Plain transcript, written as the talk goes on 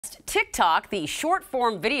TikTok, the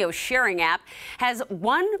short-form video sharing app, has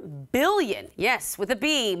 1 billion, yes, with a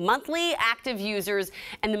B, monthly active users,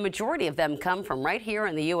 and the majority of them come from right here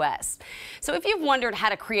in the U.S. So if you've wondered how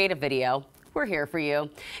to create a video, we're here for you.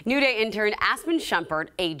 New Day intern Aspen Shumpert,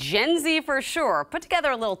 a Gen Z for sure, put together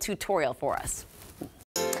a little tutorial for us.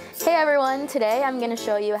 Hey everyone, today I'm going to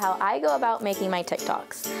show you how I go about making my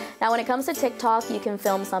TikToks. Now when it comes to TikTok, you can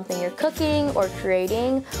film something you're cooking or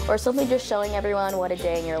creating, or simply just showing everyone what a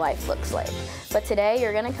day in your life looks like. But today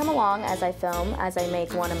you're going to come along as I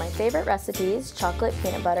make one of my favorite recipes, chocolate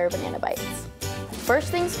peanut butter banana bites.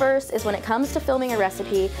 First things first is when it comes to filming a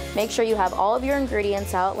recipe, make sure you have all of your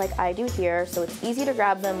ingredients out like I do here so it's easy to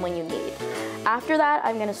grab them when you need. After that,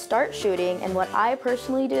 I'm going to start shooting, and what I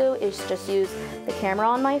personally do is just use the camera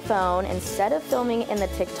on my phone instead of filming in the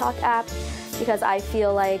TikTok app, because I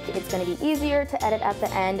feel like it's going to be easier to edit at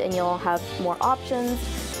the end and you'll have more options.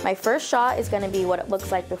 My first shot is going to be what it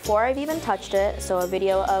looks like before I've even touched it, so a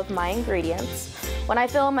video of my ingredients. When I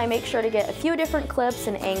film, I make sure to get a few different clips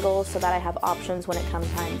and angles so that I have options when it comes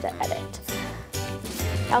time to edit.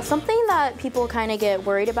 Now, something that people kind of get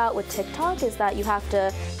worried about with TikTok is that you have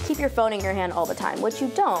to keep your phone in your hand all the time, which you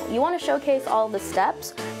don't. You want to showcase all the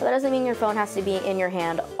steps, but that doesn't mean your phone has to be in your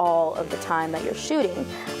hand all of the time that you're shooting.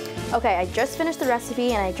 Okay, I just finished the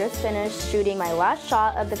recipe and I just finished shooting my last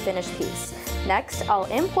shot of the finished piece. Next, I'll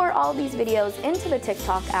import all these videos into the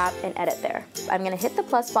TikTok app and edit there. I'm going to hit the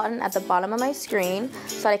plus button at the bottom of my screen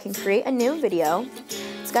so that I can create a new video.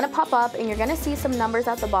 It's going to pop up and you're going to see some numbers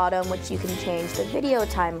at the bottom which you can change the video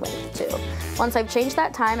time length to. Once I've changed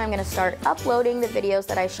that time, I'm going to start uploading the videos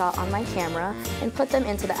that I shot on my camera and put them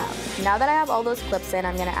into the app. Now that I have all those clips in,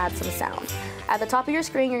 I'm going to add some sound. At the top of your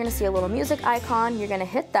screen, you're going to see a little music icon. You're going to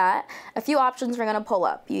hit that. A few options are going to pull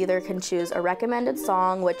up. You either can choose a recommended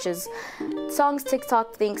song, which is songs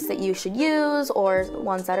TikTok thinks that you should use or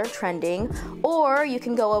ones that are trending, or you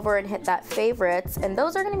can go over and hit that favorites, and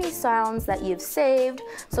those are going to be sounds that you've saved.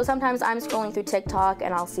 So sometimes I'm scrolling through TikTok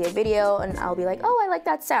and I'll see a video and I'll be like, oh, I like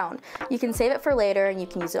that sound. You can save it for later and you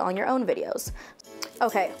can use it on your own videos.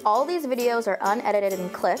 Okay, all these videos are unedited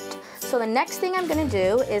and clipped, so the next thing I'm going to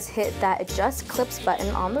do is hit that adjust clips button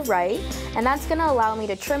on the right, and that's going to allow me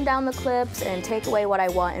to trim down the clips and take away what I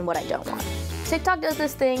want and what I don't want. TikTok does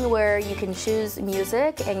this thing where you can choose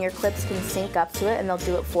music and your clips can sync up to it and they'll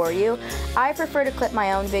do it for you. I prefer to clip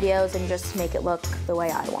my own videos and just make it look the way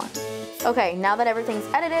I want. Okay, now that everything's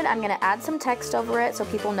edited, I'm going to add some text over it so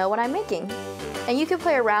people know what I'm making. And you can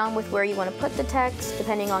play around with where you want to put the text.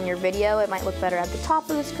 Depending on your video, it might look better at the top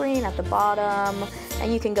of the screen, at the bottom,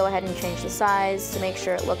 and you can go ahead and change the size to make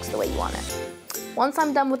sure it looks the way you want it. Once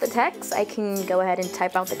I'm done with the text, I can go ahead and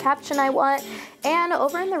type out the caption I want, and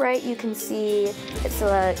over on the right you can see it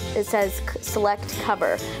says select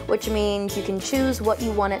cover, which means you can choose what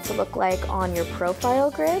you want it to look like on your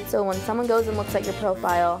profile grid. So when someone goes and looks at your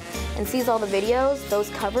profile and sees all the videos, those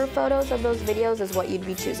cover photos of those videos is what you'd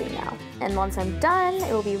be choosing now. And once I'm done,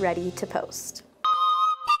 it will be ready to post.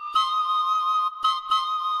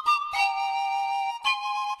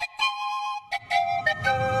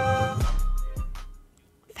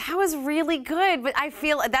 That was really good, but I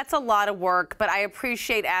feel that's a lot of work, but I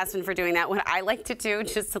appreciate Aspen for doing that. What I like to do,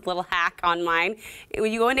 just a little hack on mine,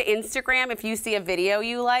 when you go into Instagram, if you see a video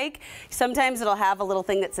you like, sometimes it'll have a little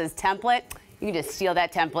thing that says template. You can just steal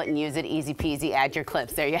that template and use it, easy peasy, add your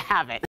clips. There you have it.